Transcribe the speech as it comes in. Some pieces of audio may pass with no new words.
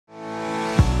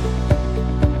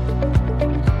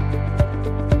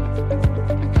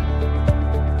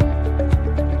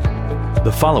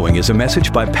following is a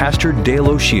message by Pastor Dale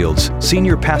O'Shields,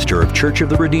 Senior Pastor of Church of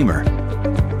the Redeemer.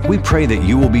 We pray that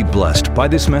you will be blessed by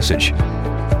this message.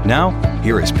 Now,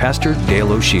 here is Pastor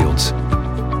Dale O'Shields.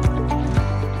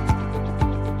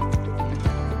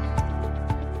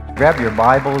 Grab your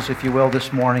Bibles, if you will,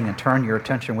 this morning and turn your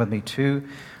attention with me to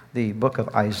the book of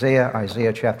Isaiah.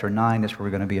 Isaiah chapter 9 is where we're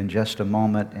going to be in just a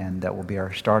moment, and that will be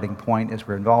our starting point as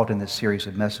we're involved in this series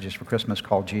of messages for Christmas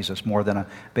called Jesus More Than a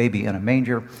Baby in a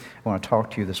Manger. I want to talk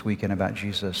to you this weekend about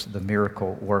Jesus, the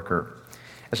miracle worker.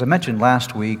 As I mentioned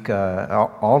last week,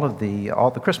 all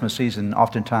the Christmas season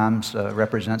oftentimes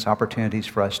represents opportunities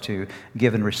for us to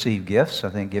give and receive gifts. I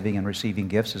think giving and receiving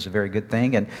gifts is a very good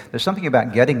thing, and there's something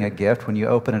about getting a gift when you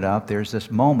open it up. There's this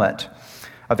moment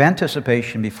of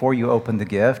anticipation before you open the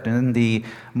gift, and then the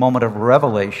moment of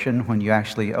revelation when you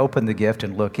actually open the gift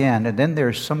and look in, and then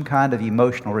there's some kind of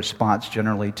emotional response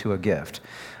generally to a gift.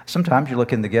 Sometimes you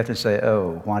look in the gift and say,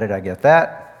 oh, why did I get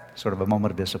that? Sort of a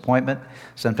moment of disappointment.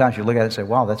 Sometimes you look at it and say,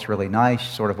 wow, that's really nice,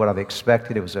 sort of what I've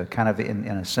expected. It was a kind of in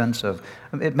a sense of,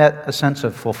 it met a sense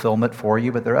of fulfillment for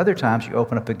you. But there are other times you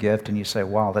open up a gift and you say,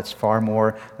 wow, that's far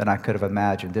more than I could have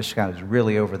imagined. This kind of is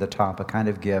really over the top, a kind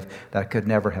of gift that I could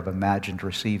never have imagined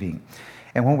receiving.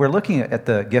 And when we're looking at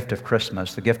the gift of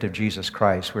Christmas, the gift of Jesus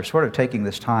Christ, we're sort of taking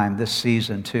this time, this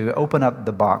season, to open up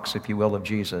the box, if you will, of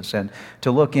Jesus, and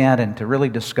to look at and to really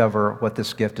discover what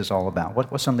this gift is all about.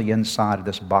 What's on the inside of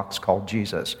this box called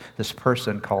Jesus, this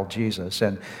person called Jesus,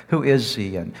 and who is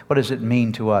he, and what does it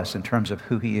mean to us in terms of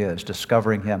who he is,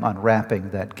 discovering him, unwrapping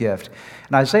that gift.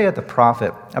 And Isaiah the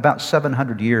prophet, about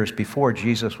 700 years before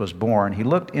Jesus was born, he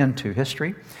looked into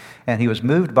history, and he was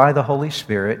moved by the Holy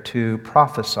Spirit to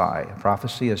prophesy.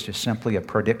 Prophecy is just simply a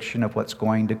prediction of what's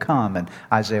going to come. And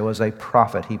Isaiah was a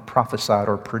prophet. He prophesied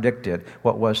or predicted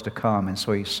what was to come. And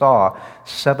so he saw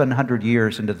 700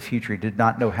 years into the future. He did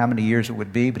not know how many years it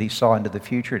would be, but he saw into the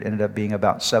future. It ended up being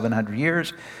about 700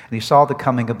 years. And he saw the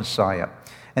coming of Messiah.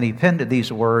 And he penned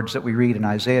these words that we read in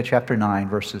Isaiah chapter 9,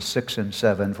 verses 6 and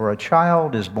 7. For a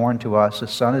child is born to us, a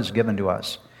son is given to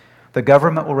us. The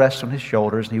government will rest on his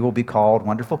shoulders, and he will be called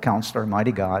Wonderful Counselor,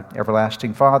 Mighty God,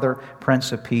 Everlasting Father,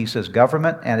 Prince of Peace. His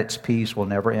government and its peace will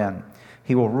never end.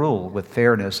 He will rule with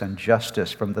fairness and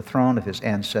justice from the throne of his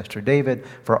ancestor David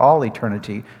for all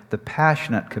eternity. The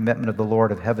passionate commitment of the Lord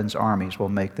of heaven's armies will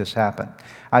make this happen.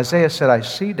 Isaiah said, I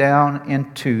see down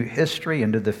into history,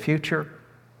 into the future,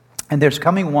 and there's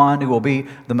coming one who will be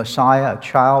the Messiah. A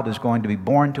child is going to be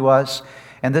born to us.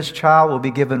 And this child will be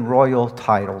given royal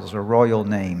titles or royal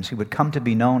names. He would come to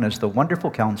be known as the Wonderful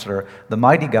Counselor, the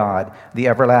Mighty God, the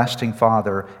Everlasting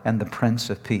Father, and the Prince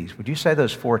of Peace. Would you say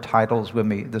those four titles with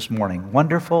me this morning?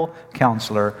 Wonderful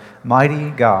Counselor,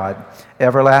 Mighty God,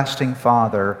 Everlasting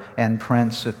Father, and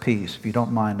Prince of Peace. If you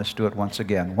don't mind, let's do it once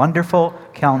again. Wonderful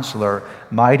Counselor,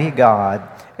 Mighty God,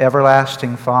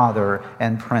 Everlasting Father,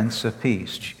 and Prince of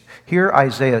Peace. Here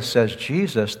Isaiah says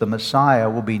Jesus, the Messiah,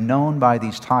 will be known by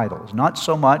these titles. Not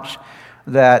so much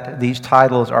that these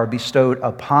titles are bestowed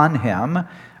upon him,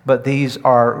 but these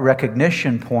are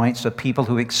recognition points of people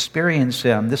who experience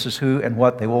him. This is who and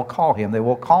what they will call him. They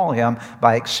will call him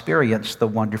by experience the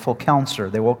Wonderful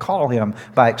Counselor. They will call him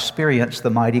by experience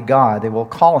the Mighty God. They will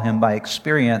call him by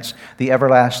experience the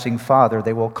Everlasting Father.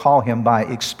 They will call him by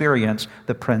experience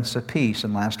the Prince of Peace.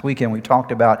 And last weekend we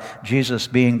talked about Jesus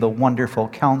being the Wonderful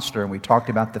Counselor. And we talked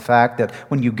about the fact that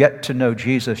when you get to know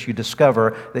Jesus, you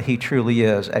discover that he truly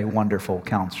is a wonderful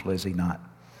counselor, is he not?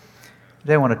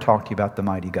 Today I want to talk to you about the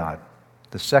Mighty God.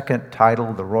 The second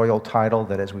title, the royal title,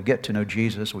 that as we get to know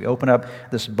Jesus, we open up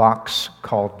this box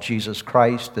called Jesus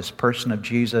Christ, this person of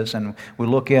Jesus, and we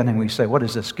look in and we say, what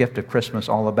is this gift of Christmas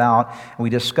all about? And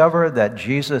we discover that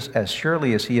Jesus, as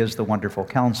surely as he is the Wonderful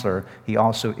Counselor, he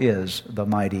also is the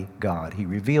Mighty God. He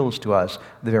reveals to us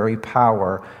the very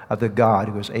power of the God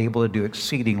who is able to do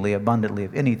exceedingly abundantly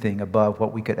of anything above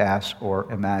what we could ask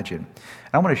or imagine.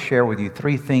 I want to share with you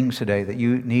three things today that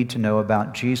you need to know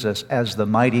about Jesus as the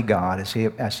Mighty God,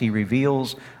 as he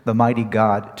reveals the Mighty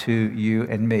God to you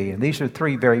and me. And these are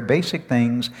three very basic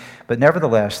things, but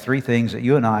nevertheless, three things that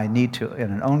you and I need to, in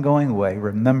an ongoing way,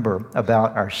 remember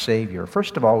about our Savior.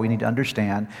 First of all, we need to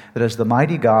understand that as the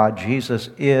Mighty God,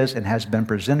 Jesus is and has been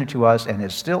presented to us and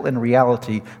is still in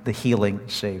reality the healing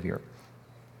Savior.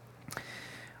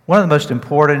 One of the most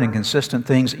important and consistent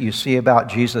things that you see about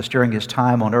Jesus during his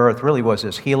time on earth really was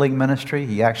his healing ministry.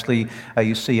 He actually,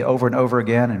 you see over and over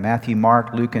again in Matthew,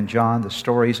 Mark, Luke, and John, the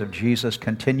stories of Jesus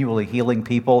continually healing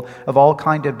people of all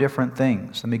kind of different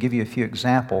things. Let me give you a few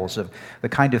examples of the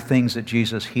kind of things that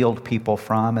Jesus healed people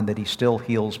from and that he still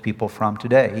heals people from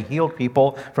today. He healed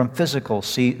people from physical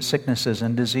sicknesses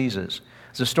and diseases.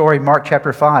 It's a story in Mark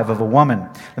chapter 5 of a woman.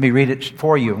 Let me read it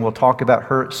for you, and we'll talk about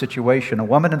her situation. A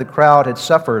woman in the crowd had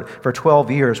suffered for 12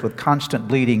 years with constant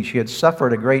bleeding. She had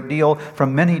suffered a great deal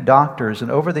from many doctors, and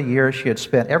over the years she had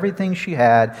spent everything she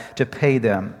had to pay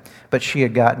them. But she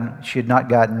had gotten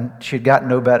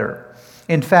no better.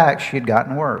 In fact, she had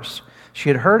gotten worse. She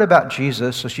had heard about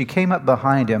Jesus, so she came up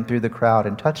behind him through the crowd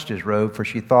and touched his robe, for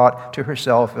she thought to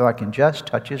herself, if I can just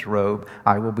touch his robe,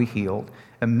 I will be healed.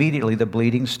 Immediately the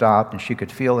bleeding stopped, and she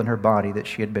could feel in her body that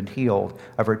she had been healed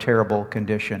of her terrible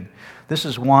condition. This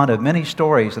is one of many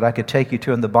stories that I could take you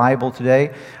to in the Bible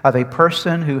today of a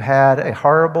person who had a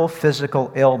horrible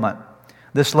physical ailment.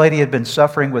 This lady had been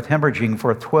suffering with hemorrhaging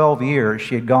for 12 years.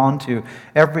 She had gone to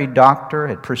every doctor,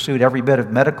 had pursued every bit of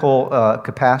medical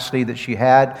capacity that she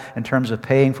had in terms of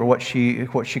paying for what she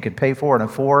could pay for and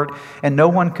afford, and no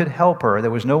one could help her.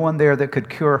 There was no one there that could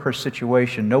cure her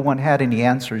situation. No one had any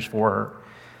answers for her.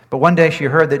 But one day she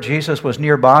heard that Jesus was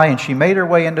nearby, and she made her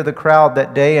way into the crowd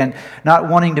that day, and not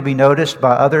wanting to be noticed by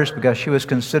others because she was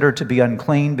considered to be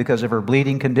unclean because of her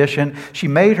bleeding condition, she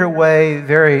made her way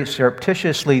very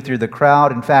surreptitiously through the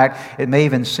crowd. In fact, it may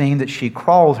even seem that she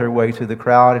crawled her way through the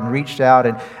crowd and reached out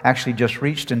and actually just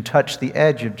reached and touched the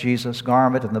edge of Jesus'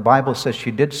 garment. And the Bible says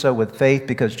she did so with faith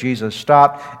because Jesus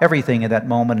stopped everything in that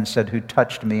moment and said, "Who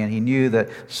touched me?" And he knew that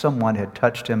someone had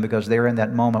touched him because there in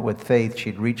that moment with faith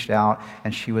she'd reached out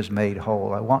and she was made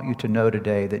whole. I want you to know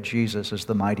today that Jesus is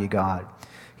the mighty God.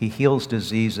 He heals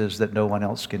diseases that no one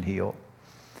else can heal.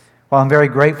 Well, I'm very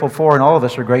grateful for, and all of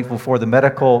us are grateful for, the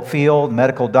medical field,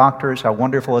 medical doctors, how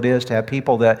wonderful it is to have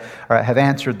people that have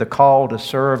answered the call to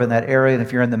serve in that area. And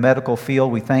if you're in the medical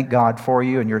field, we thank God for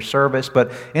you and your service.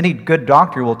 But any good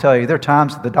doctor will tell you there are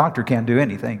times that the doctor can't do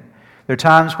anything. There are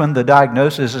times when the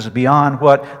diagnosis is beyond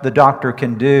what the doctor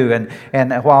can do.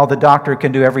 And while the doctor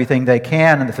can do everything they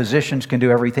can and the physicians can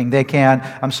do everything they can,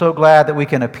 I'm so glad that we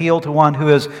can appeal to one who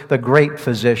is the great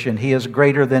physician. He is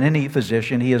greater than any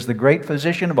physician. He is the great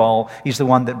physician of all. He's the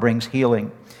one that brings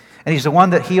healing. And He's the one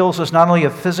that heals us not only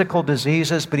of physical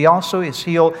diseases, but He also is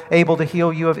able to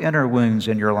heal you of inner wounds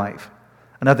in your life.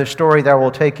 Another story that I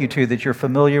will take you to that you're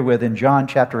familiar with in John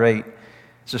chapter 8.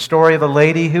 It's a story of a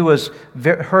lady who was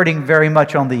hurting very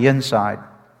much on the inside.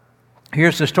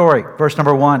 Here's the story, verse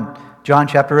number 1, John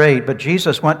chapter 8. But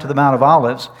Jesus went to the Mount of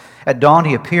Olives. At dawn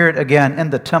he appeared again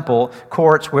in the temple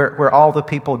courts where all the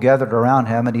people gathered around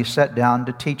him, and he sat down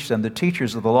to teach them. The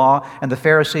teachers of the law and the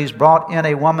Pharisees brought in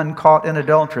a woman caught in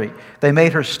adultery. They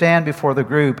made her stand before the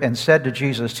group and said to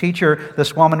Jesus, "Teacher,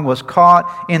 this woman was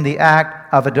caught in the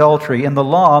act of adultery. In the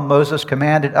law, Moses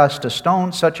commanded us to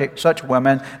stone such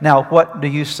women. Now, what do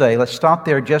you say?" Let's stop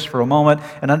there just for a moment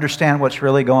and understand what's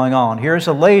really going on. Here's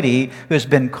a lady who's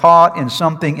been caught in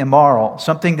something immoral,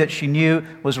 something that she knew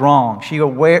was wrong.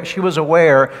 She was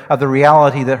aware of the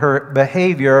reality that her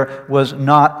behavior was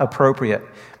not appropriate.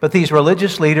 But these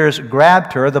religious leaders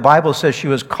grabbed her. The Bible says she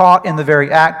was caught in the very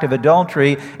act of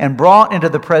adultery and brought into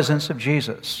the presence of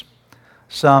Jesus.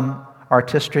 Some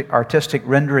artistic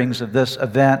renderings of this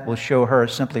event will show her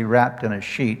simply wrapped in a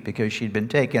sheet because she'd been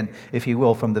taken, if you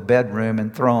will, from the bedroom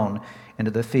and thrown into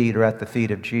the feet or at the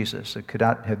feet of Jesus. It could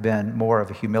not have been more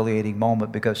of a humiliating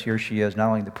moment because here she is, not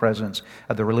only in the presence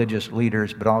of the religious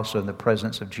leaders, but also in the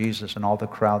presence of Jesus and all the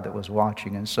crowd that was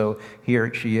watching. And so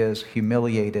here she is,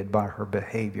 humiliated by her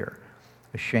behavior,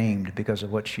 ashamed because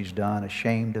of what she's done,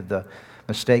 ashamed of the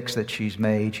mistakes that she's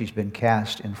made. She's been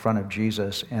cast in front of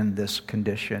Jesus in this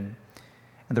condition.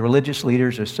 And the religious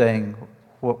leaders are saying,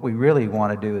 what we really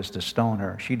want to do is to stone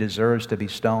her. She deserves to be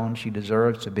stoned. She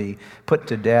deserves to be put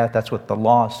to death. That's what the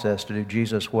law says to do.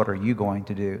 Jesus, what are you going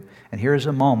to do? And here's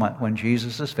a moment when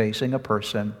Jesus is facing a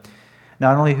person,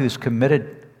 not only who's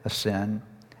committed a sin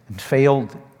and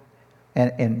failed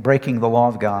in breaking the law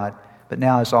of God, but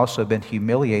now has also been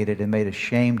humiliated and made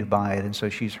ashamed by it. And so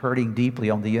she's hurting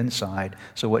deeply on the inside.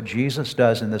 So what Jesus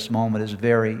does in this moment is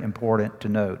very important to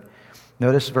note.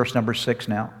 Notice verse number 6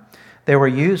 now. They were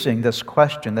using this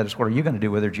question, that is, what are you going to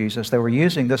do with her, Jesus? They were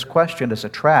using this question as a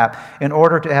trap in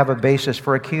order to have a basis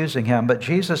for accusing him. But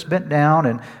Jesus bent down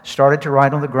and started to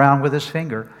write on the ground with his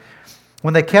finger.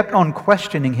 When they kept on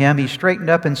questioning him, he straightened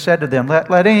up and said to them,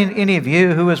 Let any of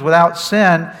you who is without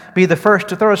sin be the first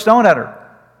to throw a stone at her.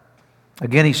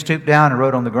 Again he stooped down and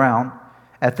wrote on the ground.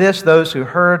 At this, those who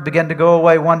heard began to go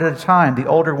away one at a time, the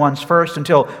older ones first,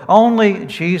 until only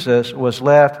Jesus was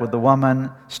left with the woman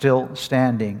still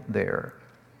standing there.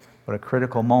 What a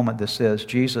critical moment this is.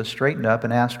 Jesus straightened up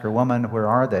and asked her, "Woman, where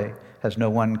are they? Has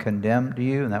no one condemned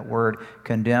you?" And that word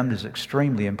condemned is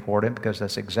extremely important because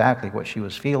that's exactly what she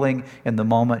was feeling in the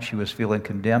moment. She was feeling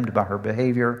condemned by her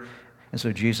behavior. And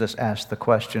so Jesus asked the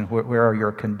question, where are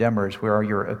your condemners? Where are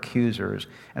your accusers?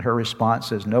 And her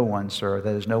response is, no one, sir.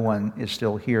 That is, no one is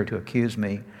still here to accuse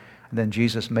me. And then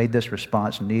Jesus made this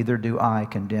response, neither do I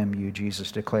condemn you, Jesus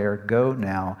declared. Go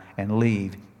now and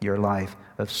leave your life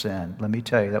of sin. Let me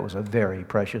tell you, that was a very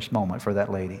precious moment for that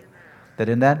lady. That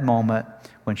in that moment,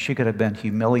 when she could have been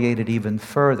humiliated even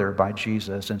further by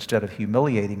Jesus, instead of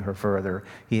humiliating her further,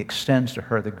 he extends to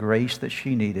her the grace that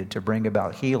she needed to bring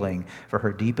about healing for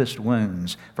her deepest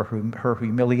wounds, for her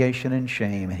humiliation and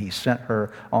shame, and he sent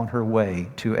her on her way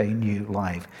to a new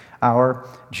life. Our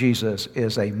Jesus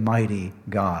is a mighty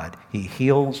God. He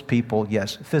heals people,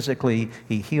 yes, physically.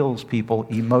 He heals people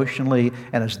emotionally.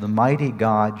 And as the mighty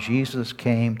God, Jesus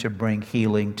came to bring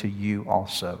healing to you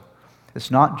also. It's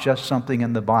not just something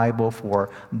in the Bible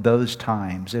for those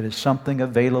times. It is something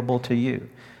available to you.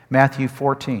 Matthew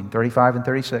 14, 35 and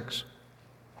 36.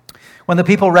 When the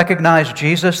people recognized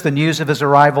Jesus, the news of his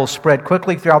arrival spread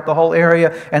quickly throughout the whole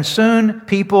area, and soon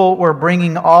people were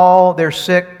bringing all their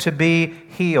sick to be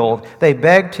healed. They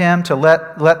begged him to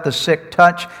let the sick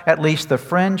touch at least the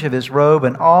fringe of his robe,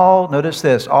 and all, notice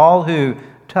this, all who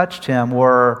touched him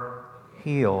were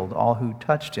healed. All who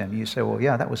touched him. You say, well,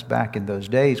 yeah, that was back in those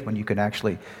days when you could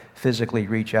actually physically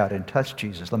reach out and touch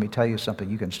Jesus. Let me tell you something.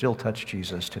 You can still touch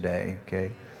Jesus today,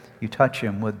 okay? You touch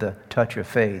him with the touch of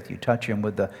faith. You touch him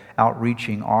with the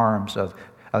outreaching arms of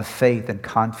faith and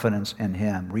confidence in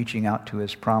him, reaching out to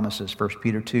his promises. 1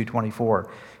 Peter 2:24.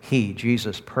 He,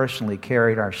 Jesus, personally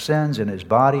carried our sins in his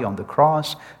body on the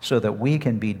cross so that we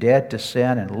can be dead to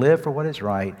sin and live for what is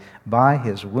right. By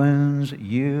his wounds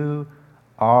you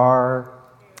are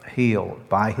healed.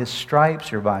 By his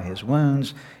stripes or by his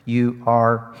wounds, you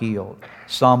are healed.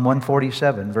 Psalm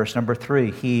 147, verse number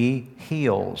 3, he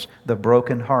heals the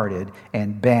brokenhearted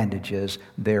and bandages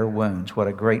their wounds. What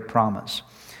a great promise.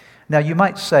 Now, you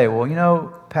might say, well, you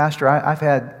know, Pastor, I've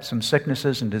had some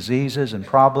sicknesses and diseases and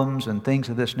problems and things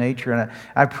of this nature, and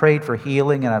I prayed for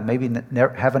healing, and I maybe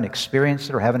haven't experienced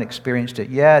it or haven't experienced it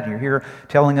yet. And you're here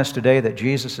telling us today that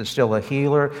Jesus is still a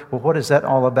healer. Well, what is that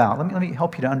all about? Let me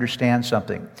help you to understand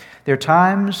something. There are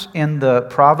times in the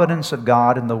providence of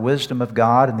God and the wisdom of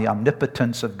God and the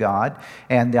omnipotence of God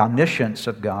and the omniscience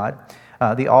of God,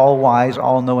 the all-wise,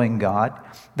 all-knowing God,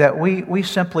 that we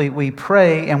simply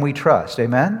pray and we trust.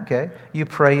 Amen? Okay? You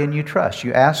pray and you trust.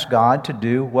 You ask God to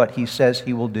do what he says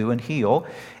he will do and heal,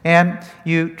 and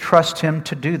you trust him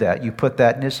to do that. You put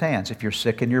that in his hands. If you're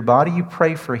sick in your body, you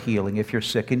pray for healing. If you're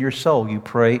sick in your soul, you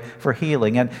pray for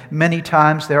healing. And many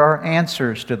times there are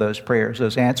answers to those prayers.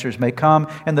 Those answers may come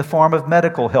in the form of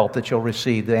medical help that you'll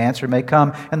receive. The answer may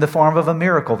come in the form of a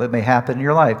miracle that may happen in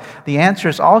your life. The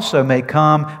answers also may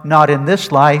come not in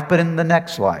this life, but in the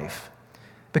next life.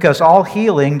 Because all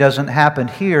healing doesn't happen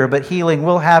here, but healing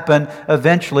will happen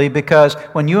eventually, because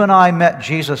when you and I met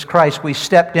Jesus Christ, we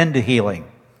stepped into healing.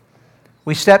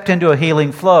 We stepped into a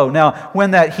healing flow. Now,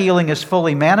 when that healing is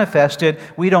fully manifested,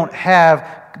 we don't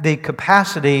have the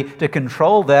capacity to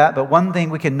control that, but one thing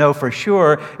we can know for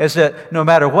sure is that no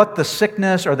matter what the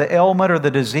sickness or the ailment or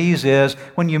the disease is,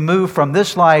 when you move from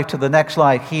this life to the next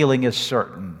life, healing is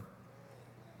certain.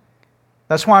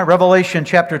 That's why Revelation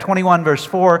chapter 21 verse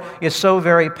 4 is so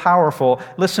very powerful.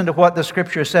 Listen to what the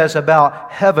Scripture says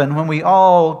about heaven. When we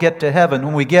all get to heaven,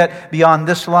 when we get beyond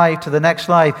this life to the next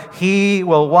life, he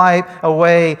will wipe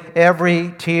away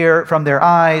every tear from their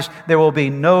eyes. There will be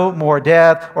no more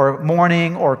death or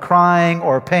mourning or crying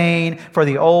or pain, for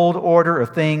the old order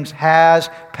of things has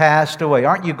passed away.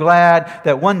 Aren't you glad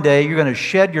that one day you're going to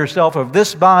shed yourself of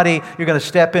this body, you're going to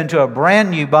step into a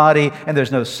brand new body, and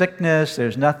there's no sickness,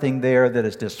 there's nothing there that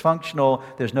is dysfunctional,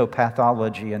 there's no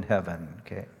pathology in heaven,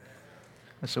 okay?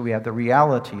 And so we have the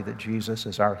reality that Jesus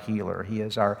is our healer. He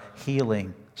is our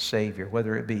healing Savior.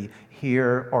 Whether it be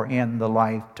here or in the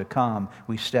life to come,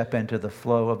 we step into the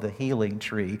flow of the healing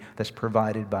tree that's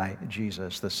provided by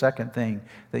Jesus. The second thing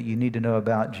that you need to know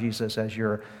about Jesus as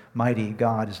your mighty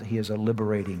God is that he is a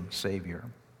liberating Savior.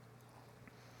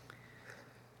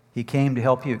 He came to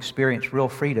help you experience real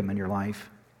freedom in your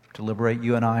life, to liberate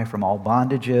you and I from all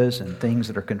bondages and things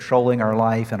that are controlling our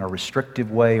life in a restrictive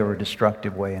way or a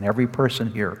destructive way. And every person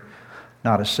here,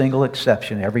 not a single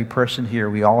exception, every person here,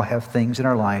 we all have things in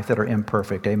our life that are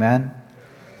imperfect. Amen?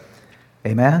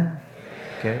 Amen?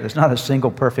 Okay, there's not a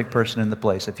single perfect person in the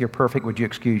place. If you're perfect, would you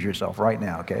excuse yourself right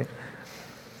now, okay?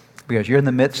 because you're in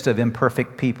the midst of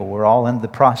imperfect people. We're all in the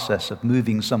process of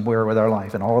moving somewhere with our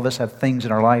life, and all of us have things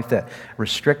in our life that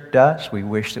restrict us. We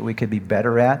wish that we could be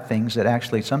better at things that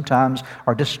actually sometimes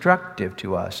are destructive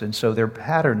to us, and so they're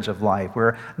patterns of life.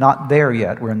 We're not there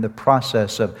yet. We're in the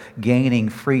process of gaining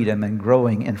freedom and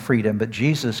growing in freedom, but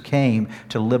Jesus came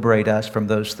to liberate us from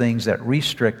those things that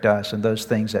restrict us and those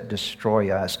things that destroy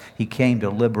us. He came to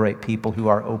liberate people who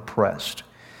are oppressed.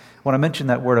 I want to mention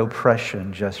that word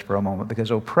oppression just for a moment, because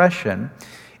oppression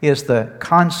is the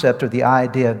concept or the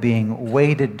idea of being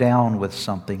weighted down with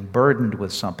something, burdened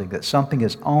with something, that something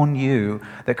is on you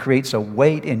that creates a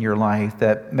weight in your life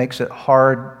that makes it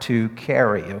hard to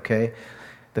carry, okay?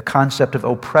 The concept of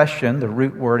oppression, the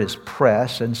root word is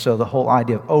press, and so the whole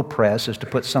idea of oppress is to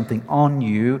put something on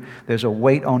you. There's a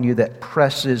weight on you that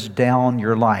presses down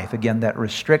your life. Again, that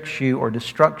restricts you or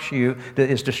destructs you,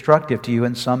 that is destructive to you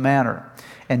in some manner.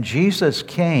 And Jesus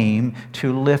came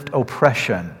to lift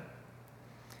oppression.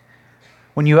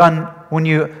 When you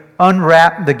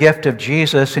unwrap the gift of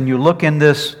Jesus and you look in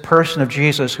this person of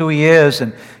Jesus, who He is,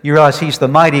 and you realize He's the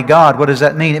mighty God, what does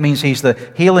that mean? It means He's the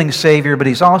healing Savior, but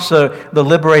He's also the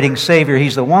liberating Savior.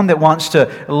 He's the one that wants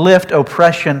to lift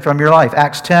oppression from your life.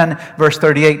 Acts 10, verse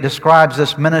 38 describes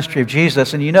this ministry of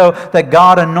Jesus, and you know that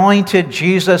God anointed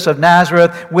Jesus of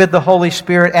Nazareth with the Holy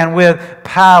Spirit and with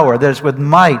power. There's with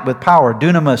might, with power.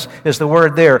 Dunamis is the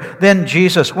word there. Then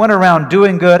Jesus went around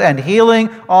doing good and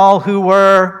healing all who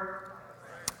were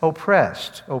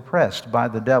oppressed by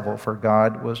the devil, for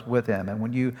God was with Him. And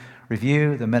when you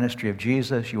review the ministry of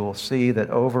Jesus, you will see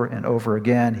that over and over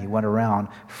again He went around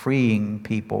freeing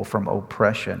people from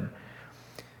oppression.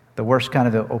 The worst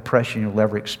kind of oppression you'll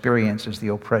ever experience is the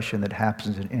oppression that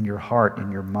happens in your heart,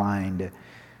 in your mind.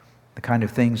 The kind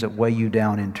of things that weigh you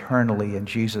down internally, and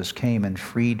Jesus came and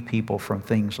freed people from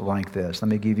things like this. Let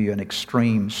me give you an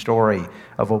extreme story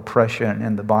of oppression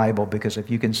in the Bible, because if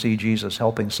you can see Jesus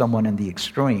helping someone in the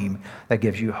extreme, that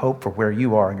gives you hope for where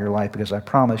you are in your life, because I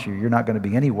promise you, you're not going to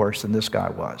be any worse than this guy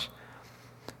was.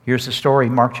 Here's the story,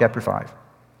 Mark chapter 5.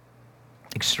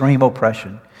 Extreme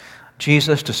oppression.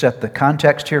 Jesus, to set the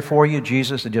context here for you,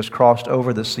 Jesus had just crossed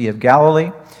over the Sea of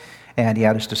Galilee, and He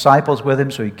had His disciples with Him,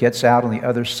 so He gets out on the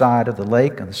other side of the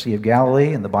lake, on the Sea of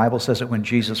Galilee, and the Bible says that when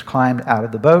Jesus climbed out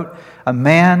of the boat, a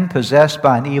man possessed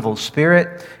by an evil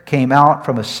spirit came out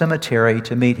from a cemetery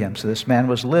to meet Him. So this man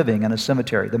was living in a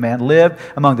cemetery. The man lived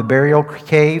among the burial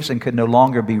caves and could no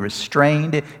longer be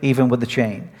restrained, even with the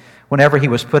chain. Whenever he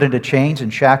was put into chains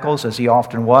and shackles, as he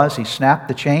often was, he snapped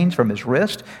the chains from his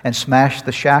wrist and smashed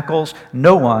the shackles.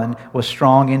 No one was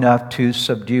strong enough to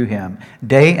subdue him.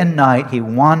 Day and night he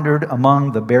wandered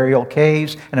among the burial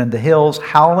caves and in the hills,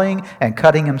 howling and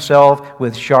cutting himself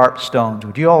with sharp stones.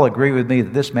 Would you all agree with me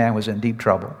that this man was in deep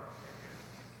trouble?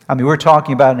 I mean, we're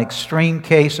talking about an extreme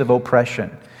case of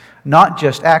oppression. Not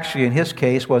just actually in his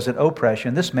case was it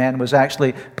oppression. This man was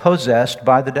actually possessed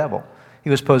by the devil. He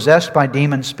was possessed by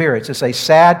demon spirits. It's a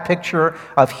sad picture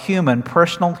of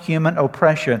personal human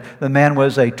oppression. The man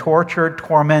was a tortured,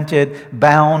 tormented,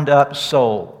 bound up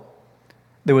soul.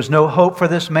 There was no hope for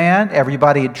this man.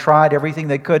 Everybody had tried everything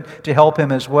they could to help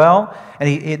him as well.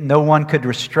 And no one could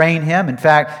restrain him. In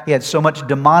fact, he had so much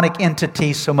demonic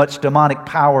entity, so much demonic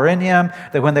power in him,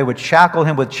 that when they would shackle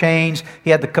him with chains,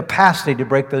 he had the capacity to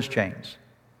break those chains.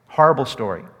 Horrible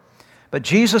story. But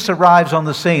Jesus arrives on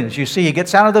the scene. As you see, He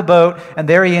gets out of the boat, and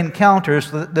there He encounters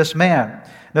this man.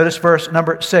 Notice verse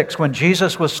number 6. When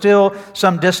Jesus was still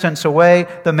some distance away,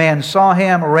 the man saw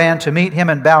Him, ran to meet Him,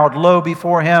 and bowed low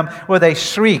before Him with a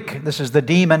shriek. This is the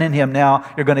demon in him now.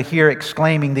 You're going to hear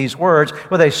exclaiming these words.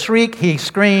 With a shriek, he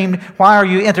screamed, "Why are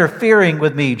you interfering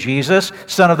with me, Jesus,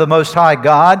 Son of the Most High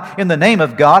God? In the name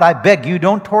of God, I beg you,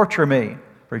 don't torture me."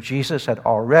 For Jesus had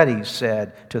already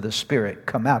said to the spirit,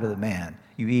 "Come out of the man,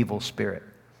 you evil spirit."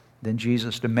 Then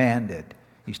Jesus demanded,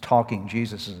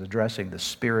 Jesus is addressing the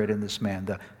spirit in this man,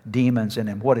 the demons in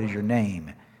him, "What is your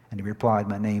name?" And he replied,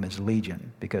 "My name is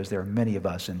Legion, because there are many of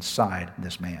us inside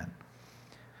this man."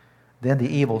 Then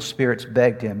the evil spirits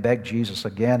begged Jesus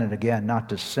again and again not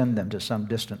to send them to some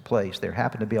distant place. There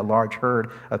happened to be a large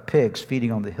herd of pigs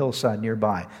feeding on the hillside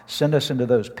nearby. "Send us into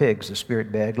those pigs," the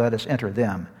spirit begged. "Let us enter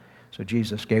them." So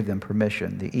Jesus gave them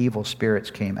permission. The evil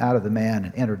spirits came out of the man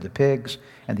and entered the pigs,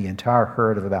 and the entire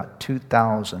herd of about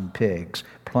 2,000 pigs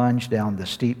plunged down the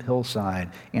steep hillside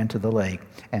into the lake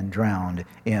and drowned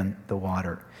in the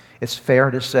water. It's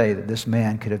fair to say that this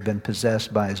man could have been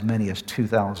possessed by as many as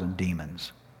 2,000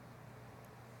 demons.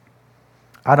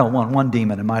 I don't want one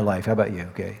demon in my life. How about you,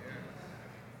 okay?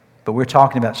 But we're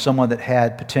talking about someone that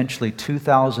had potentially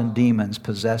 2,000 demons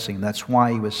possessing. That's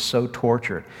why he was so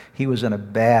tortured. He was in a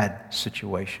bad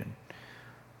situation.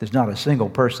 There's not a single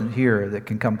person here that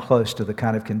can come close to the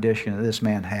kind of condition that this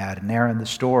man had. And there in the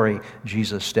story,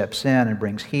 Jesus steps in and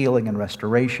brings healing and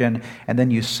restoration. And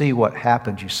then you see what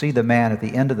happens. You see the man at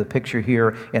the end of the picture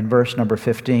here in verse number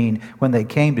 15. When they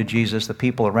came to Jesus, the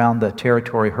people around the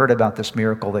territory heard about this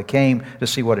miracle. They came to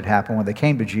see what had happened. When they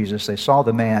came to Jesus, they saw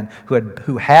the man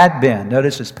who had been,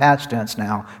 notice it's past tense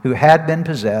now, who had been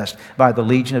possessed by the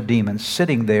legion of demons,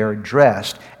 sitting there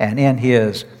dressed and in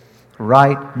his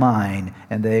right mind,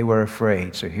 and they were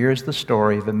afraid. So here's the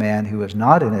story of a man who is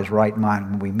not in his right mind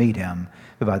when we meet him,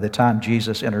 but by the time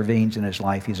Jesus intervenes in his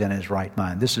life, he's in his right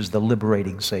mind. This is the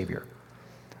liberating Savior.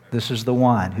 This is the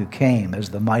one who came as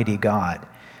the mighty God.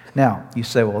 Now, you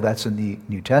say, well, that's in the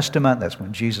New Testament. That's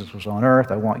when Jesus was on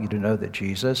earth. I want you to know that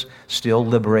Jesus still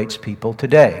liberates people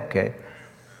today, okay?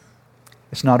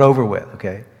 It's not over with,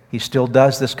 okay? He still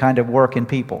does this kind of work in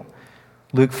people.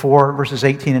 Luke 4, verses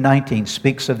 18 and 19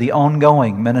 speaks of the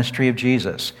ongoing ministry of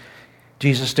Jesus.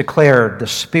 Jesus declared, "The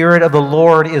Spirit of the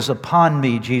Lord is upon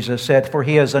me," Jesus said, "for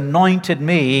He has anointed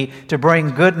me to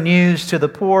bring good news to the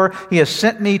poor. He has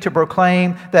sent me to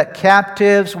proclaim that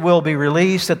captives will be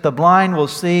released, that the blind will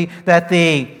see, that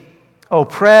the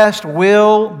oppressed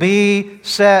will be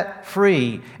set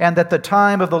free, and that the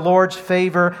time of the Lord's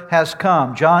favor has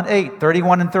come." John 8,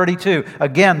 31 and 32.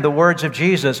 Again, the words of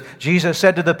Jesus. Jesus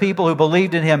said to the people who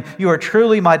believed in Him, "You are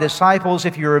truly my disciples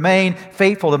if you remain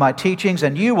faithful to my teachings,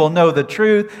 and you will know the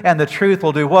truth, and the truth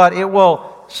will do what? It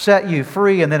will set you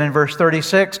free." And then in verse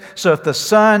 36, "So if the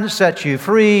Son sets you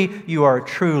free, you are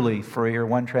truly free." Or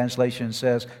one translation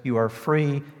says, "You are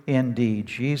free indeed."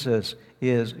 Jesus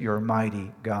is your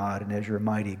mighty God, and as your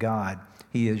mighty God,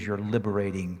 He is your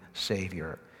liberating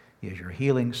Savior. He is your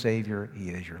healing Savior. He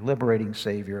is your liberating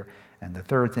Savior. And the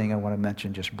third thing I want to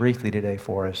mention just briefly today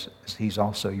for us is He's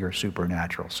also your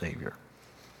supernatural Savior.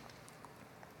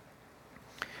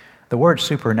 The word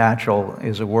supernatural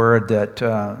is a word that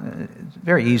is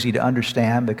very easy to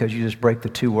understand because you just break the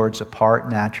two words apart,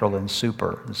 natural and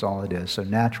super. That's all it is. So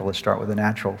natural, let's start with the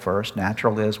natural first.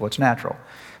 Natural is what's natural.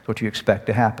 It's what you expect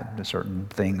to happen. There's certain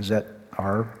things that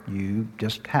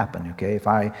just happen, okay? If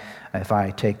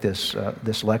I take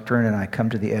this lectern and I come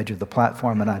to the edge of the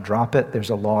platform and I drop it, there's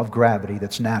a law of gravity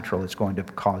that's natural. It's going to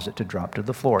cause it to drop to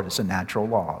the floor. It's a natural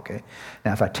law, okay?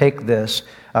 Now, if I take this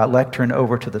lectern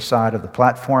over to the side of the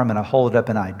platform and I hold it up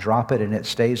and I drop it and it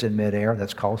stays in midair,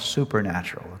 that's called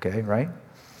supernatural, okay, right?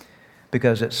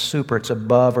 Because it's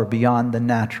above or beyond the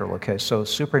natural. Okay, so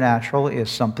supernatural is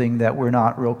something that we're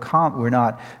not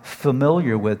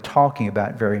familiar with talking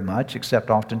about very much, except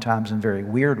oftentimes in very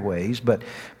weird ways. But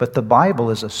the Bible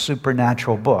is a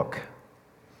supernatural book.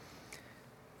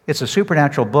 It's a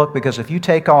supernatural book because if you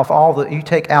take out all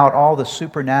the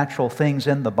supernatural things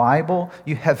in the Bible,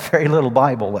 you have very little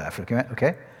Bible left.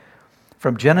 Okay.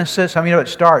 From Genesis, how many know it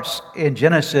starts in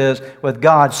Genesis with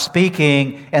God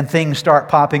speaking and things start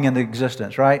popping into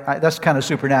existence, right? That's kind of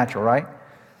supernatural, right?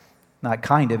 Not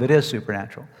kind of, it is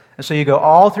supernatural. And so you go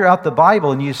all throughout the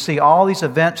Bible and you see all these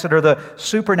events that are the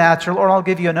supernatural, or I'll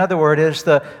give you another word, is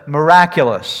the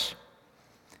miraculous.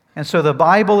 And so the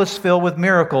Bible is filled with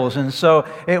miracles. And so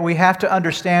we have to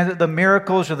understand that the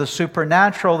miracles or the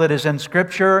supernatural that is in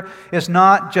Scripture is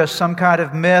not just some kind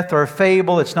of myth or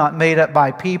fable. It's not made up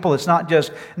by people. It's not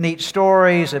just neat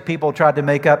stories that people tried to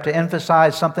make up to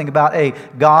emphasize something about a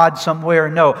God somewhere.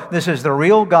 No, this is the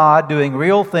real God doing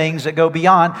real things that go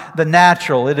beyond the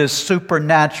natural. It is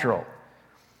supernatural.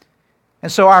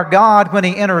 And so our God, when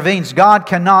He intervenes, God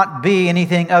cannot be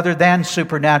anything other than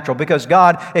supernatural because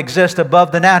God exists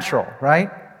above the natural,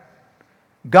 right?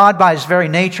 God by His very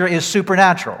nature is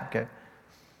supernatural, okay?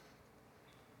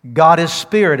 God is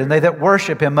spirit, and they that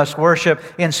worship Him must worship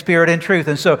in spirit and truth.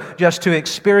 And so just to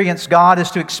experience God is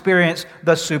to experience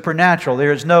the supernatural.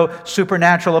 There is no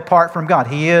supernatural apart from God.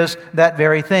 He is that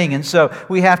very thing. And so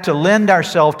we have to lend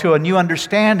ourselves to a new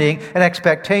understanding and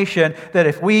expectation that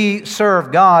if we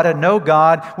serve God and know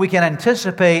God, we can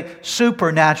anticipate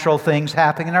supernatural things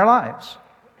happening in our lives.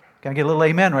 Can I get a little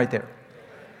amen right there?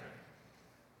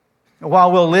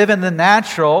 While we'll live in the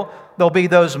natural, there'll be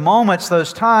those moments,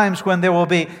 those times when there will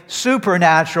be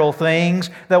supernatural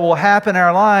things that will happen in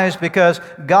our lives because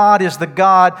God is the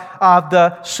God of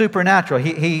the supernatural.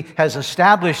 He has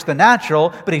established the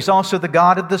natural, but He's also the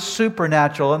God of the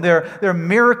supernatural. And there are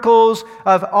miracles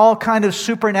of all kinds of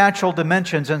supernatural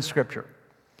dimensions in Scripture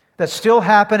that still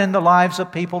happen in the lives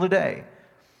of people today.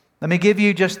 Let me give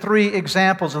you just 3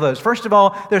 examples of those. First of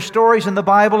all, there's stories in the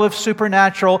Bible of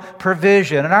supernatural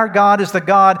provision. And our God is the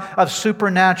God of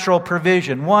supernatural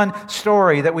provision. One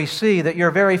story that we see that you're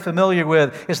very familiar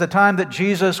with is the time that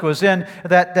Jesus was in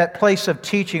that place of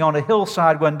teaching on a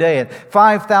hillside one day. And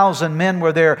 5,000 men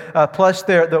were there, plus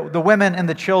the women and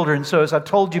the children. So as I've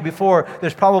told you before,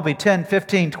 there's probably 10,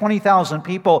 15, 20,000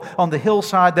 people on the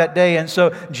hillside that day. And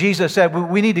so Jesus said,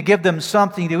 we need to give them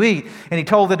something to eat. And He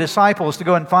told the disciples to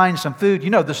go and find some food. You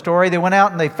know the story. They went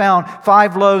out and they found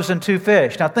 5 loaves and 2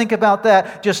 fish. Now think about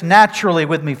that just naturally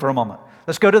with me for a moment.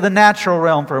 Let's go to the natural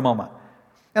realm for a moment.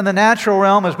 In the natural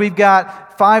realm, as we've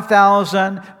got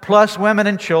 5,000 plus women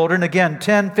and children, again,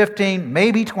 10, 15,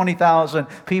 maybe 20,000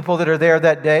 people that are there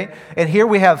that day. And here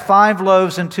we have 5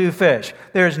 loaves and 2 fish.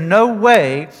 There's no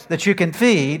way that you can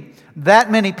feed that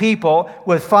many people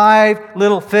with 5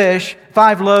 little fish,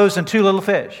 5 loaves and 2 little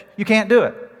fish. You can't do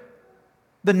it.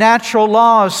 The natural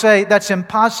laws say that's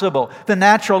impossible. The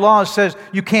natural laws says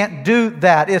you can't do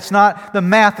that. It's not, the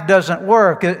math doesn't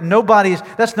work.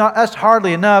 That's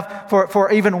hardly enough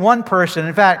for even one person.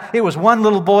 In fact, it was one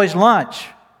little boy's lunch.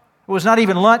 It was not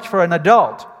even lunch for an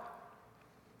adult.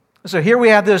 So here we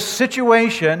have this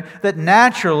situation that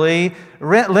naturally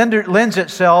lends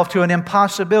itself to an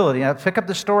impossibility. Now pick up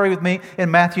the story with me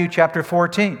in Matthew chapter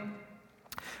 14.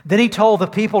 Then He told the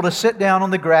people to sit down on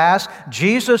the grass.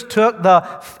 Jesus took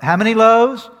how many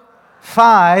loaves?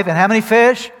 5. And how many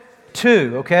fish?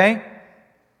 2, okay?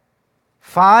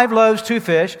 5 loaves, 2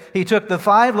 fish. He took the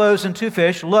 5 loaves and 2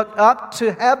 fish, looked up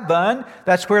to heaven.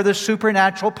 That's where the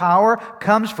supernatural power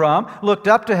comes from. Looked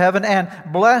up to heaven and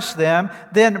blessed them.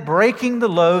 Then breaking the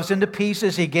loaves into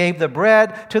pieces, He gave the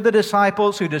bread to the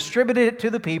disciples who distributed it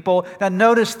to the people. Now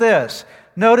notice this.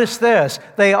 Notice this.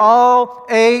 They all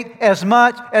ate as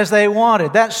much as they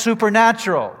wanted. That's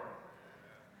supernatural.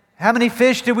 How many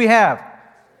fish do we have?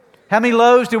 How many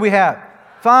loaves do we have?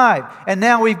 5. And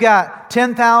now we've got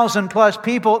 10,000 plus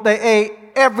people. They ate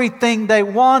everything they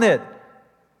wanted.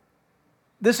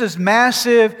 This is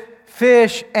massive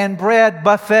fish and bread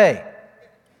buffet.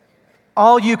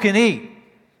 All you can eat.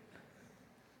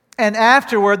 And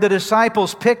afterward, the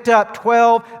disciples picked up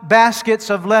 12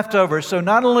 baskets of leftovers. So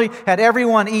not only had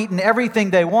everyone eaten everything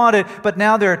they wanted, but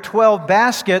now there are 12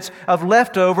 baskets of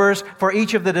leftovers for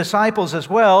each of the disciples as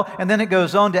well. And then it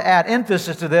goes on to add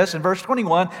emphasis to this. In verse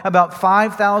 21, about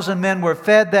 5,000 men were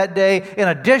fed that day in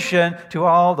addition to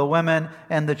all the women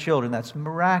and the children. That's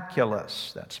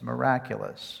miraculous. That's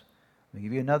miraculous. Let me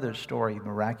give you another story of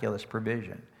miraculous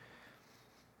provision.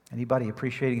 Anybody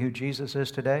appreciating who Jesus is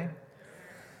today?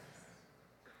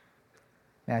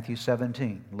 Matthew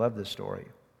 17. Love this story.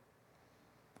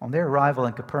 On their arrival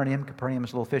in Capernaum, Capernaum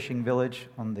is a little fishing village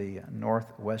on the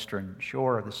northwestern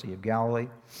shore of the Sea of Galilee,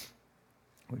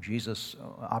 where Jesus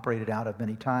operated out of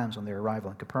many times on their arrival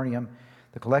in Capernaum.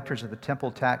 The collectors of the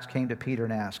temple tax came to Peter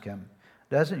and asked him,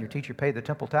 "Doesn't your teacher pay the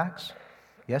temple tax?"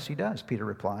 "Yes, he does," Peter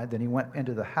replied. Then he went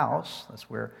into the house. That's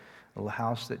where the little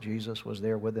house that Jesus was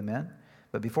there with them in.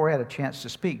 But before he had a chance to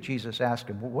speak, Jesus asked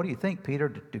him, "Well, what do you think, Peter?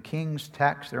 Do kings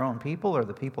tax their own people or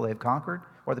the people they've conquered?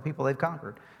 Or the people they've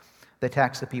conquered?" "They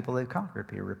tax the people they've conquered,"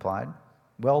 Peter replied.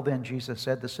 "Well, then," Jesus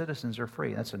said, "the citizens are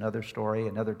free." That's another story,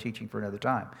 another teaching for another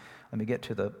time. Let me get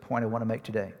to the point I want to make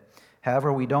today.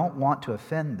 "However, we don't want to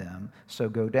offend them, so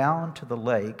go down to the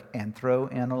lake and throw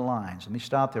in a line." So let me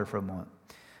stop there for a moment.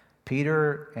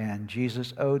 Peter and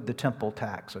Jesus owed the temple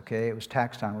tax, okay? It was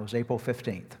tax time. It was April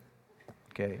 15th,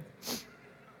 okay?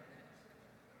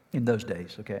 In those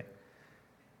days, okay?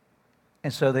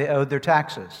 And so they owed their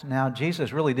taxes. Now,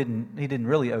 Jesus really didn't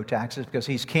really owe taxes because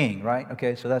he's king, right?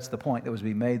 Okay, so that's the point that was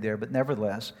being made there. But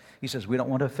nevertheless, he says, we don't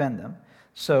want to offend them.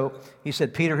 So he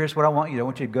said, "Peter, here's what I want you to do. I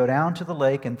want you to go down to the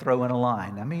lake and throw in a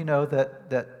line." I mean, you know that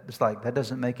it's like, that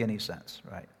doesn't make any sense,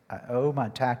 right? I owe my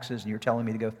taxes and you're telling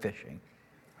me to go fishing,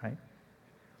 right?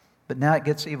 But now it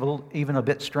gets even a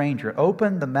bit stranger.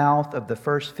 "Open the mouth of the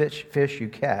first fish you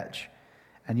catch,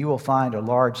 and you will find a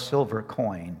large silver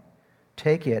coin.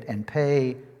 Take it and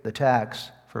pay the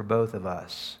tax for both of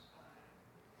us."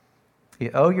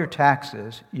 You owe your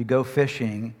taxes, you go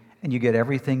fishing, and you get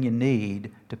everything you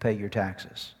need to pay your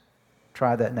taxes.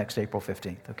 Try that next April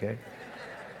 15th, okay?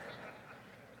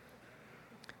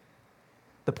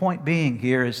 The point being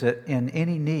here is that in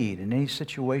any need, in any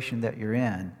situation that you're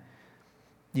in,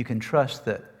 you can trust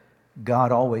that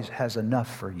God always has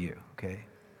enough for you, okay?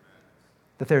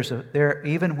 That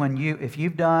even when if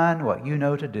you've done what you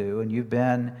know to do and you've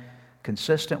been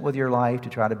consistent with your life to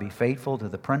try to be faithful to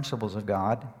the principles of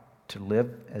God, to live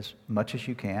as much as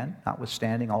you can,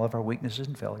 notwithstanding all of our weaknesses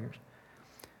and failures,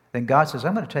 then God says,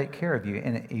 "I'm going to take care of you."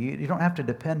 And you don't have to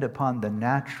depend upon the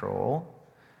natural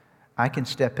I can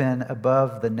step in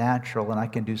above the natural and I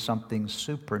can do something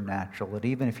supernatural. That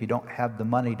even if you don't have the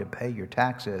money to pay your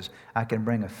taxes, I can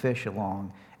bring a fish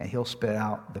along and he'll spit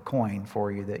out the coin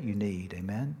for you that you need.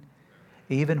 Amen?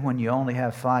 Even when you only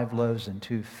have 5 loaves and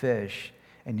 2 fish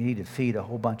and you need to feed a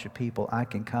whole bunch of people, I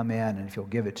can come in, and if you'll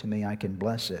give it to me, I can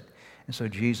bless it. And so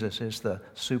Jesus is the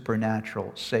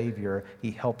supernatural Savior. He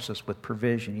helps us with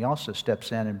provision. He also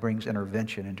steps in and brings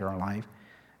intervention into our life.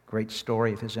 Great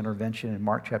story of his intervention in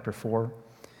Mark chapter 4.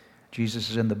 Jesus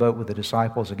is in the boat with the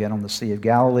disciples again on the Sea of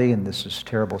Galilee, and this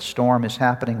terrible storm is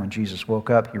happening. When Jesus woke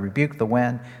up, he rebuked the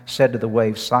wind, said to the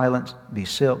waves, "Silence, be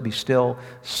still."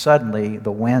 Suddenly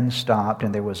the wind stopped,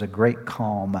 and there was a great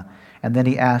calm. And then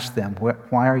he asked them,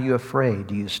 "Why are you afraid?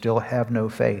 Do you still have no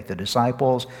faith?" The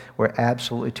disciples were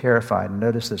absolutely terrified. And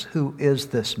notice this, "Who is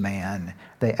this man?"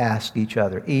 they asked each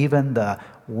other. Even the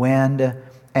wind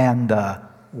and the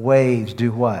waves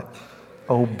do what?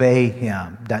 Obey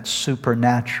him. That's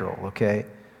supernatural, okay?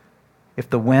 If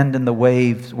the wind and the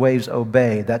waves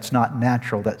obey, that's not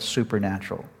natural, that's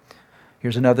supernatural.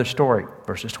 Here's another story,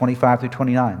 verses 25 through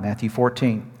 29, Matthew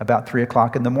 14. About 3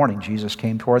 o'clock in the morning, Jesus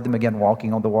came toward them again,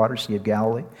 walking on the water, Sea of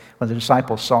Galilee. When the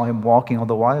disciples saw him walking on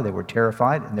the water, they were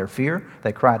terrified. In their fear,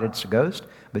 they cried, "It's a ghost."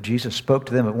 But Jesus spoke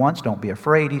to them at once. "Don't be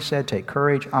afraid," he said. "Take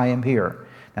courage, I am here."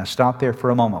 Now stop there for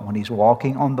a moment. When he's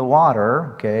walking on the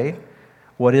water, okay,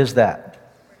 what is that?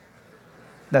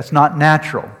 That's not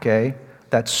natural, okay?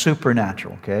 That's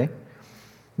supernatural, okay?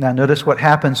 Now notice what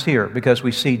happens here, because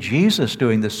we see Jesus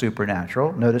doing the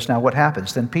supernatural. Notice now what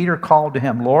happens. Then Peter called to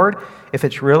him, "Lord, if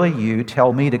it's really you,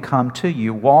 tell me to come to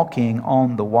you walking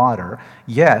on the water."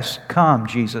 "Yes, come,"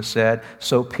 Jesus said.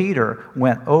 So Peter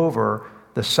went over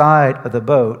the side of the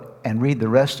boat, and read the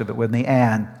rest of it with me,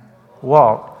 and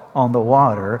walked on the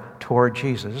water toward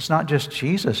Jesus. It's not just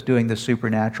Jesus doing the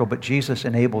supernatural, but Jesus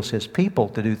enables his people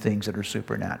to do things that are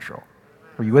supernatural.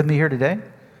 Are you with me here today?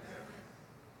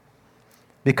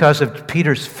 Because of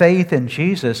Peter's faith in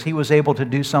Jesus, he was able to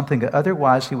do something that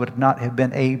otherwise he would not have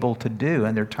been able to do.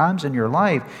 And there are times in your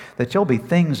life that there'll be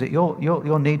things that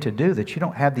you'll need to do that you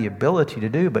don't have the ability to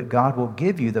do, but God will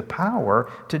give you the power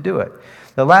to do it.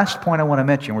 The last point I want to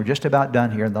mention, we're just about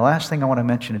done here, and the last thing I want to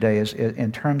mention today is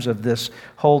in terms of this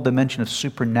whole dimension of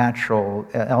supernatural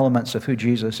elements of who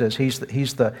Jesus is.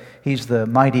 He's the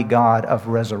mighty God of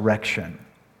resurrection.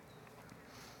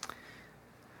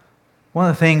 One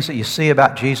of the things that you see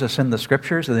about Jesus in the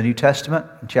Scriptures of the New Testament,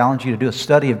 I challenge you to do a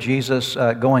study of Jesus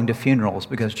going to funerals,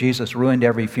 because Jesus ruined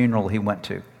every funeral he went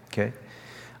to, okay?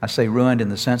 I say ruined in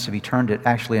the sense of he turned it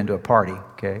actually into a party,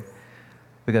 okay?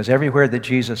 Because everywhere that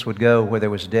Jesus would go where there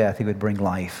was death, he would bring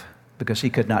life, because he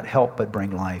could not help but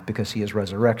bring life, because he is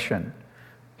resurrection.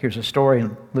 Here's a story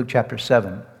in Luke chapter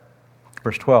 7.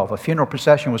 Verse 12, a funeral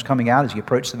procession was coming out as he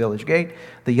approached the village gate.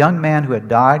 The young man who had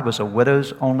died was a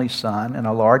widow's only son, and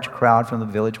a large crowd from the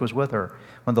village was with her.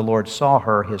 When the Lord saw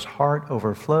her, his heart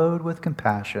overflowed with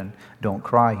compassion. "Don't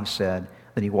cry," he said.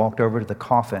 Then he walked over to the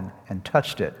coffin and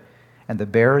touched it, and the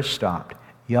bearers stopped.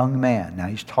 "Young man," now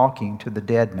he's talking to the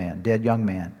dead young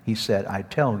man. He said, "I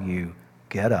tell you,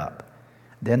 get up."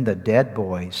 Then the dead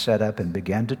boy sat up and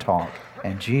began to talk,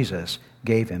 and Jesus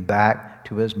gave him back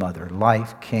to his mother.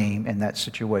 Life came in that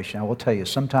situation. I will tell you,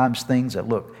 sometimes things that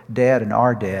look dead and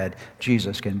are dead,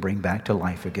 Jesus can bring back to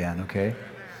life again, okay?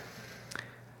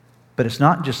 But it's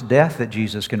not just death that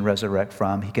Jesus can resurrect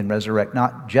from. He can resurrect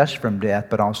not just from death,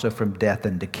 but also from death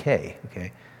and decay,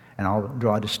 okay? And I'll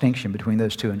draw a distinction between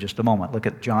those two in just a moment. Look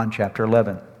at John chapter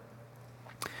 11.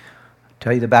 I'll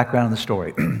tell you the background of the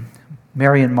story.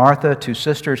 Mary and Martha, 2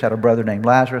 sisters, had a brother named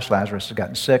Lazarus. Lazarus had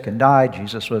gotten sick and died.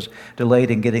 Jesus was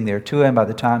delayed in getting there to him. By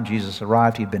the time Jesus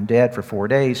arrived, he'd been dead for 4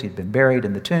 days. He'd been buried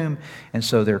in the tomb. And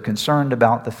so they're concerned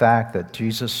about the fact that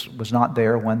Jesus was not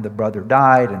there when the brother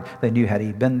died. And they knew had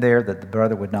he been there that the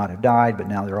brother would not have died. But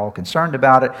now they're all concerned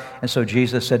about it. And so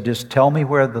Jesus said, "Just tell me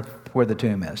where the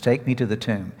tomb is. Take me to the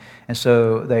tomb." And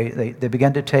so they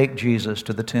began to take Jesus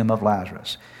to the tomb of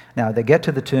Lazarus. Now, they get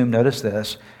to the tomb. Notice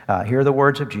this. Here are the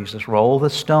words of Jesus. "Roll the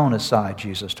stone aside,"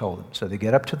 Jesus told them. So they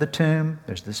get up to the tomb.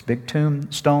 There's this big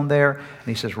tombstone there. And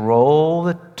he says, "Roll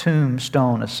the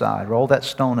tombstone aside. Roll that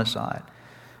stone aside."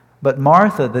 But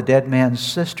Martha, the dead man's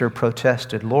sister,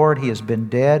 protested, "Lord, he has been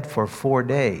dead for 4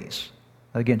 days."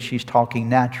 Again, she's talking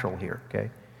natural here,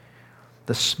 okay?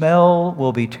 "The smell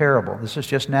will be terrible." This is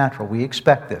just natural. We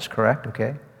expect this, correct?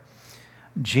 Okay?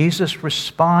 Jesus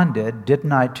responded,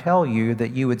 "Didn't I tell you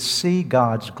that you would see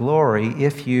God's glory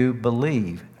if you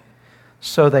believe?"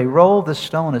 So they rolled the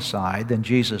stone aside. Then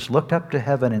Jesus looked up to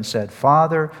heaven and said,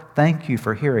 "Father, thank you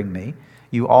for hearing me.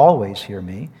 You always hear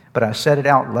me, but I said it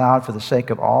out loud for the sake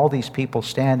of all these people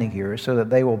standing here, so that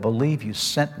they will believe you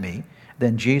sent me."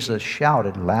 Then Jesus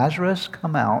shouted, "Lazarus,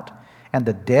 come out." And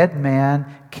the dead man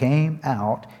came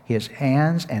out, his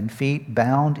hands and feet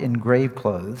bound in grave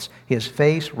clothes, his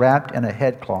face wrapped in a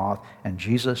headcloth, and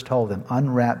Jesus told them,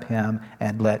 "Unwrap him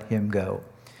and let him go."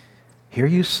 Here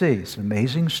you see, it's an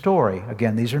amazing story.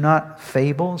 Again, these are not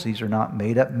fables, these are not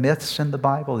made-up myths in the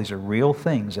Bible, these are real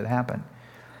things that happen.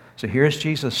 So here's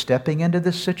Jesus stepping into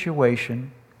this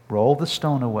situation, rolled the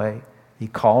stone away, he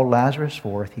called Lazarus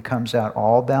forth, he comes out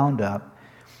all bound up,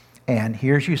 and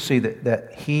here's you see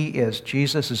that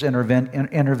Jesus is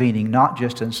intervening not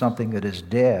just in something that is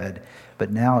dead,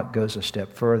 but now it goes a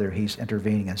step further. He's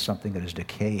intervening in something that is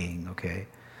decaying, okay?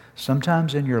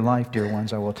 Sometimes in your life, dear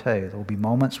ones, I will tell you, there will be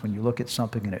moments when you look at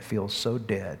something and it feels so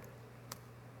dead.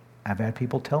 I've had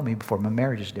people tell me before, my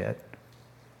marriage is dead.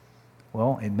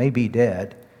 Well, it may be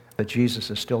dead, but Jesus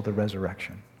is still the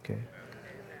resurrection, okay?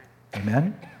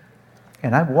 Amen?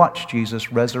 And I've watched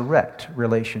Jesus resurrect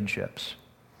relationships.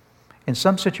 In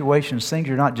some situations, things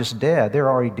are not just dead, they're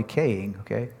already decaying,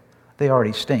 okay? They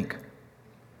already stink.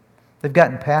 They've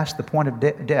gotten past the point of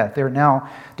death. They're now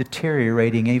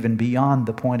deteriorating even beyond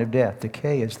the point of death.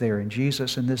 Decay is there, and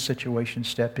Jesus in this situation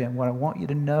stepped in. What I want you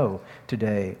to know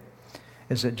today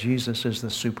is that Jesus is the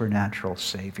supernatural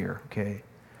Savior, okay?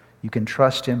 You can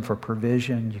trust Him for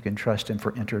provision. You can trust Him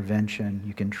for intervention.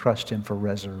 You can trust Him for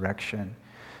resurrection.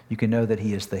 You can know that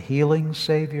He is the healing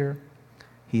Savior.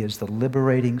 He is the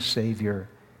liberating Savior,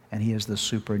 and He is the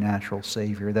supernatural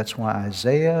Savior. That's why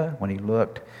Isaiah, when he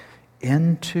looked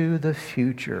into the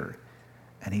future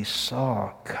and he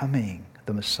saw coming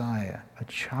the Messiah, a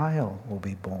child will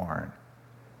be born,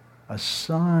 a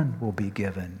son will be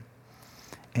given,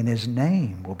 and His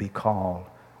name will be called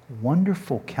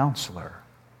Wonderful Counselor,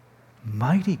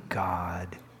 Mighty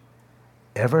God,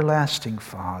 Everlasting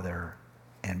Father,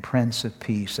 and Prince of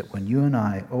Peace. That when you and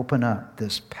I open up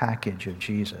this package of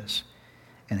Jesus,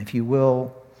 and if you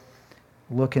will,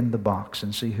 look in the box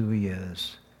and see who He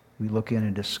is, we look in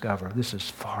and discover this is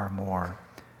far more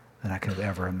than I could have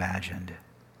ever imagined.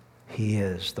 He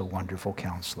is the Wonderful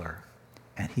Counselor,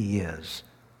 and He is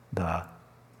the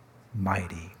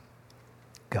Mighty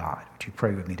God. Would you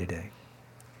pray with me today?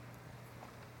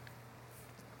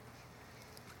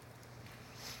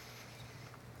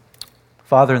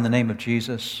 Father, in the name of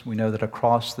Jesus, we know that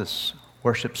across this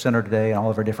worship center today and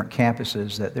all of our different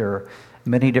campuses that there are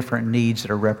many different needs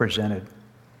that are represented.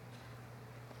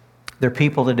 There are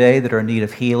people today that are in need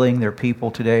of healing. There are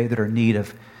people today that are in need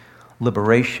of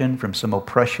liberation from some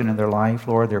oppression in their life.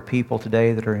 Lord, there are people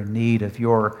today that are in need of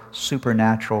your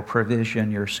supernatural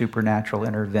provision, your supernatural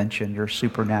intervention, your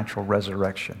supernatural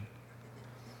resurrection.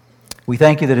 We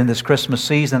thank you that in this Christmas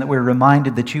season that we're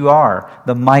reminded that you are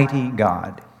the mighty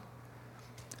God.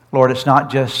 Lord, it's not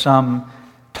just some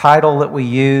title that we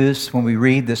use when we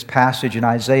read this passage in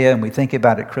Isaiah and we think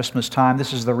about it at Christmas time.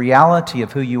 This is the reality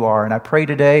of who you are. And I pray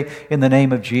today in the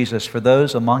name of Jesus for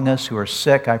those among us who are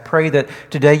sick. I pray that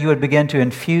today you would begin to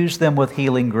infuse them with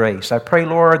healing grace. I pray,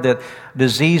 Lord, that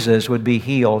diseases would be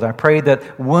healed. I pray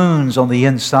that wounds on the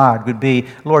inside would be,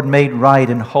 Lord, made right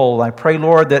and whole. I pray,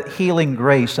 Lord, that healing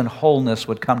grace and wholeness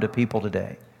would come to people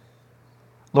today.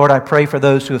 Lord, I pray for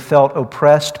those who have felt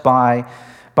oppressed by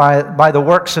the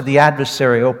works of the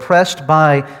adversary, oppressed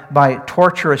by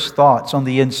torturous thoughts on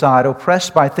the inside,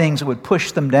 oppressed by things that would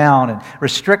push them down and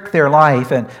restrict their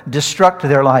life and destruct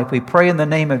their life. We pray in the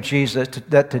name of Jesus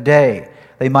that today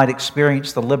they might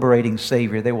experience the liberating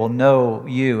Savior. They will know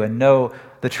you and know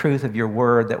the truth of your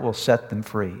word that will set them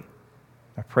free.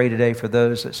 I pray today for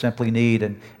those that simply need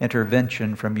an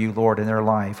intervention from you, Lord, in their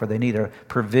life, or they need a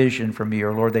provision from you,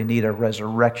 or Lord, they need a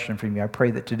resurrection from you. I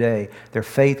pray that today their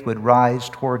faith would rise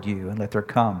toward you and let there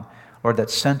come, Lord, that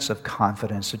sense of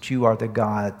confidence that you are the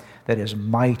God that is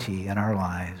mighty in our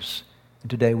lives. And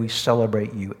today we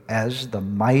celebrate you as the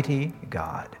mighty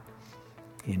God.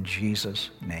 In Jesus'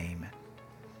 name.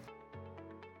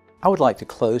 I would like to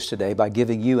close today by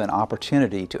giving you an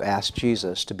opportunity to ask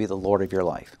Jesus to be the Lord of your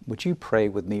life. Would you pray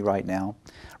with me right now?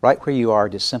 Right where you are,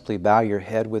 just simply bow your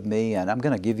head with me, and I'm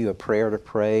going to give you a prayer to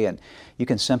pray, and you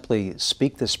can simply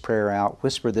speak this prayer out,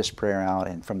 whisper this prayer out,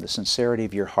 and from the sincerity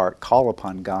of your heart, call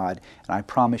upon God, and I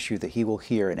promise you that He will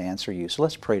hear and answer you. So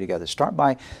let's pray together. Start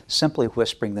by simply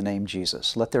whispering the name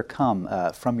Jesus. Let there come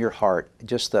from your heart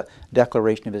just the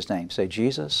declaration of His name. Say,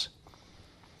 Jesus,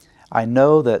 I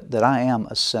know that I am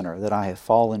a sinner, that I have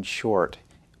fallen short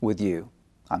with you.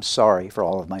 I'm sorry for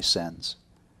all of my sins.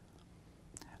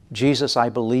 Jesus, I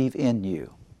believe in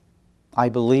you. I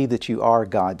believe that you are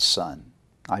God's Son.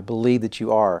 I believe that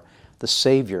you are the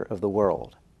Savior of the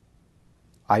world.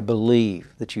 I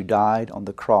believe that you died on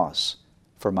the cross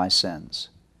for my sins.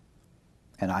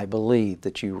 And I believe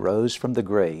that you rose from the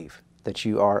grave, that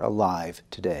you are alive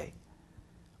today.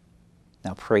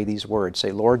 Now pray these words.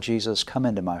 Say, Lord Jesus, come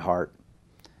into my heart.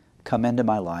 Come into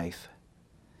my life.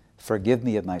 Forgive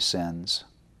me of my sins.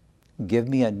 Give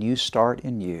me a new start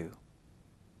in you.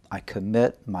 I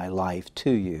commit my life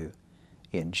to you.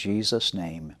 In Jesus'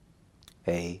 name,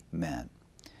 amen.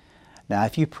 Now,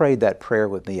 if you prayed that prayer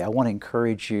with me, I want to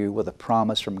encourage you with a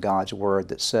promise from God's Word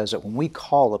that says that when we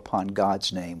call upon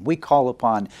God's name, we call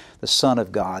upon the Son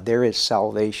of God, there is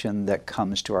salvation that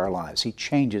comes to our lives. He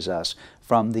changes us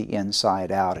from the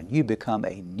inside out, and you become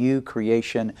a new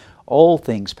creation. Old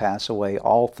things pass away,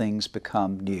 all things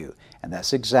become new. And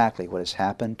that's exactly what has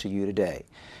happened to you today.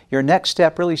 Your next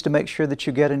step really is to make sure that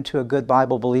you get into a good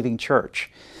Bible-believing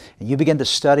church. And you begin to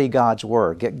study God's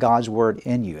Word, get God's Word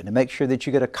in you, and to make sure that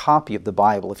you get a copy of the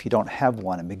Bible if you don't have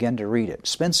one, and begin to read it.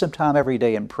 Spend some time every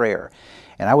day in prayer.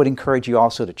 And I would encourage you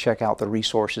also to check out the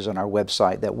resources on our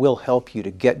website that will help you to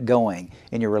get going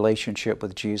in your relationship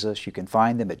with Jesus. You can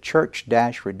find them at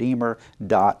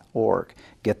church-redeemer.org.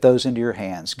 Get those into your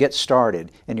hands. Get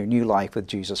started in your new life with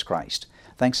Jesus Christ.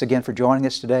 Thanks again for joining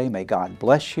us today. May God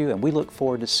bless you, and we look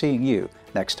forward to seeing you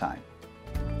next time.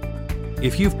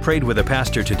 If you've prayed with a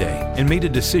pastor today and made a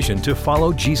decision to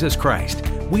follow Jesus Christ,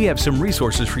 we have some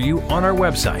resources for you on our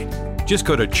website. Just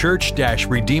go to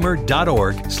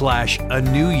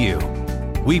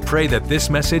church-redeemer.org/anewyou. We pray that this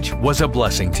message was a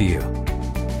blessing to you.